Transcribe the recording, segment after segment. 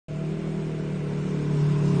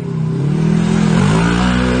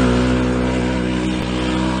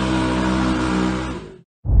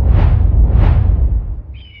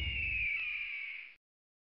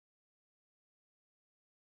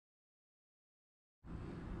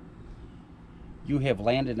You have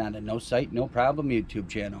landed on a no sight, no problem YouTube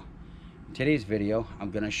channel. In today's video, I'm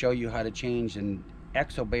going to show you how to change an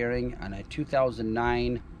axle bearing on a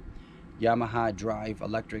 2009 Yamaha Drive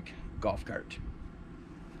electric golf cart.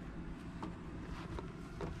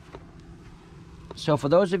 So for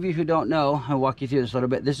those of you who don't know, I'll walk you through this a little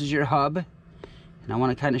bit. This is your hub, and I want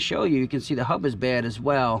to kind of show you. You can see the hub is bad as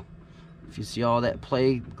well. If you see all that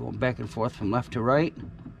play going back and forth from left to right.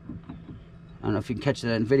 I don't know if you can catch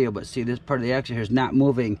that in video, but see, this part of the axle here is not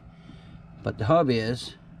moving, but the hub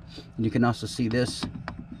is. And you can also see this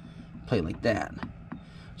play like that.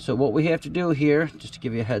 So what we have to do here, just to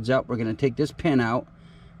give you a heads up, we're going to take this pin out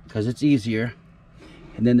because it's easier.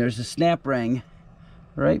 And then there's a snap ring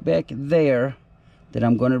right back there that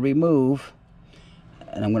I'm going to remove.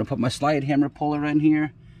 And I'm going to put my slide hammer puller in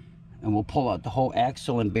here, and we'll pull out the whole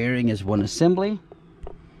axle and bearing as one assembly.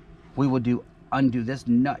 We will undo this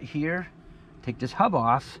nut here, take this hub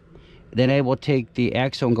off, then I will take the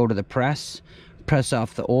axle and go to the press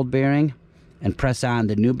off the old bearing and press on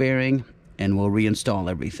the new bearing, and we'll reinstall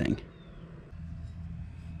everything.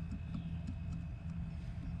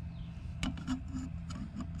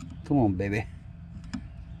 Come on, baby.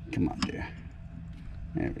 Come on, there.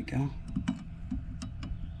 There we go.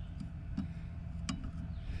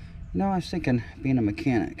 No, I was thinking, being a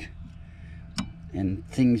mechanic and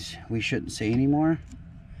things we shouldn't say anymore.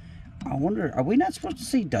 I wonder, are we not supposed to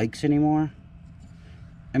say dikes anymore?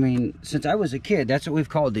 I mean, since I was a kid, that's what we've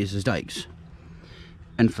called these, is dikes.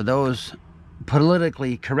 And for those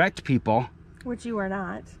politically correct people, which you are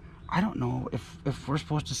not, I don't know if we're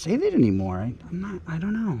supposed to say that anymore. I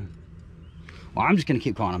don't know. Well, I'm just gonna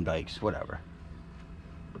keep calling them dikes, whatever.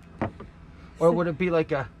 Or would it be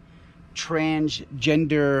like a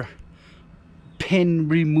transgender pin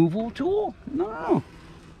removal tool? No,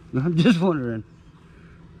 I'm just wondering.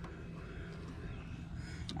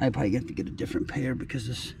 I probably have to get a different pair because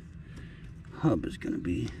this hub is going to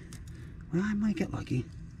be, well, I might get lucky.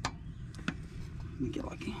 Let me get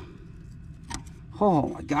lucky. Oh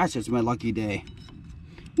my gosh, it's my lucky day.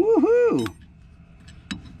 Woohoo!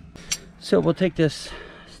 So we'll take this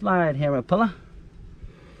slide hammer puller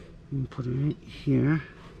and put it right here.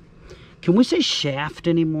 Can we say shaft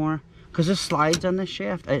anymore? Because this slides on the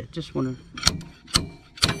shaft. I just want to,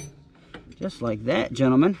 just like that,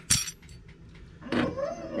 gentlemen.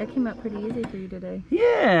 That came up pretty easy for you today.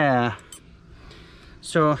 Yeah.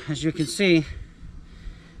 So as you can see,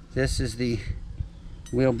 this is the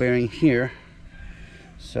wheel bearing here.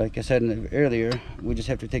 So like I said earlier, we just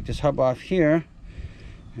have to take this hub off here,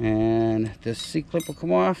 and this C-clip will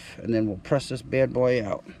come off, and then we'll press this bad boy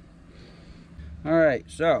out. Alright,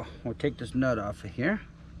 so we'll take this nut off of here.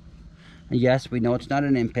 And yes, we know it's not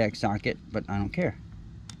an impact socket, but I don't care.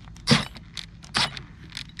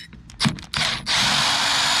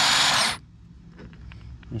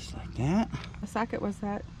 Just like that. What socket was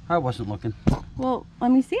that? I wasn't looking. Well,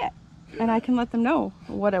 let me see it, and I can let them know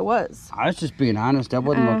what it was. I was just being honest. I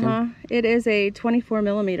wasn't looking. It is a 24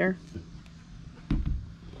 millimeter. And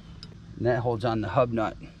that holds on the hub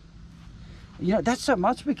nut. You know, that's something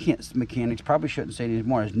else mechanics probably shouldn't say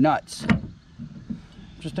anymore, is nuts.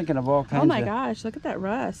 Just thinking of all kinds of... Oh my gosh, look at that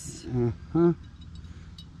rust.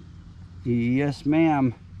 Yes,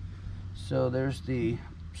 ma'am. So there's the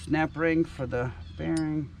snap ring for the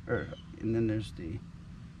bearing, and then there's the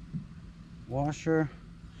washer.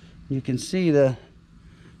 You can see the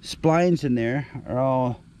splines in there are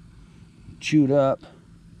all chewed up.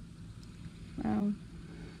 Wow.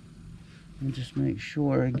 And just make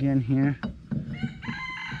sure again here.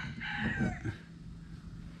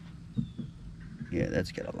 Yeah,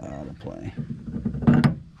 that's got a lot of play.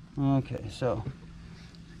 Okay, so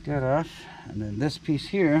get off, and then this piece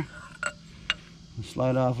here will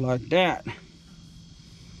slide off like that.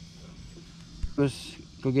 Let's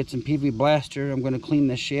go get some PV Blaster. I'm going to clean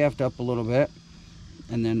this shaft up a little bit,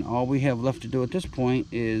 and then all we have left to do at this point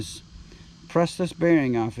is press this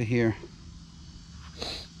bearing off of here.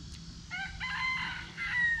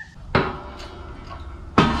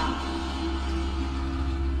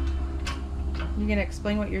 You gonna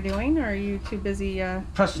explain what you're doing, or are you too busy?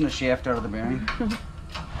 Pressing the shaft out of the bearing.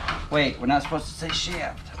 Wait, we're not supposed to say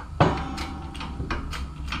shaft.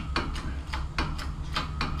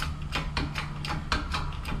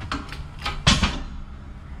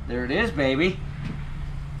 There it is, baby.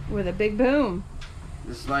 With a big boom.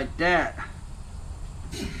 Just like that.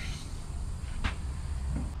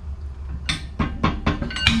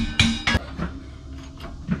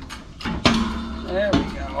 There we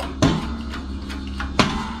go.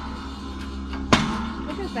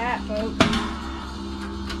 Look at that, folks.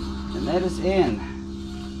 And that is in.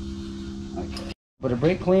 Okay. Put a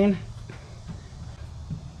brake clean,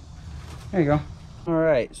 There you go. All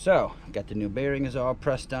right, so got the new bearing is all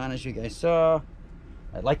pressed on, as you guys saw.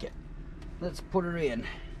 I like it. Let's put her in.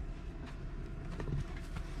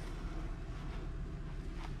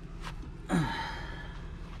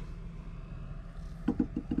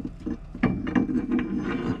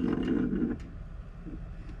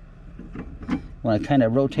 Want to kind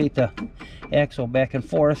of rotate the axle back and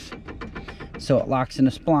forth so it locks in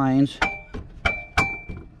the splines.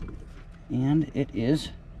 And it is,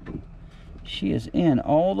 she is in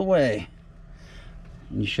all the way.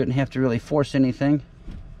 And you shouldn't have to really force anything.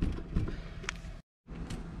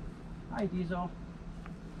 Hi, Diesel.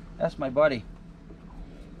 That's my buddy.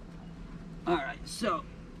 All right, so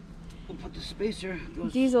we'll put the spacer.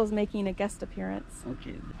 Diesel's making a guest appearance.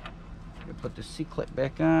 Okay, we'll put the C-clip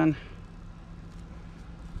back on.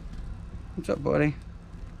 What's up, buddy?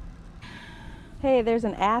 Hey, there's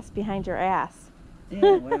an ass behind your ass.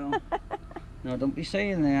 Yeah, well, no, don't be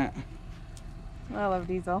saying that. I love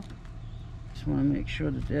Diesel. Just want to make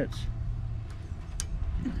sure that that's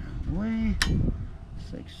out of the way,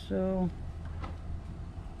 just like so.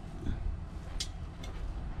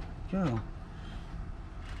 Go.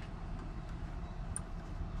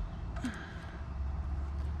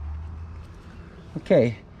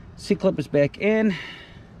 Okay, C-clip is back in.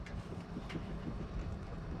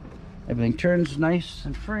 Everything turns nice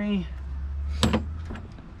and free. Put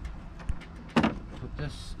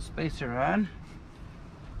this spacer on.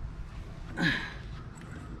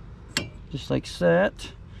 Just like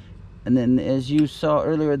that. And then, as you saw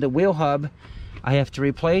earlier, the wheel hub I have to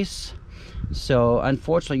replace. So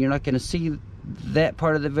unfortunately you're not going to see that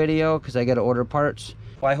part of the video because I got to order parts.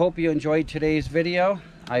 Well, I hope you enjoyed today's video.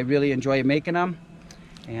 I really enjoy making them.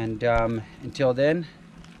 And until then,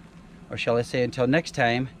 or shall I say until next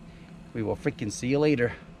time, we will freaking see you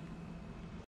later.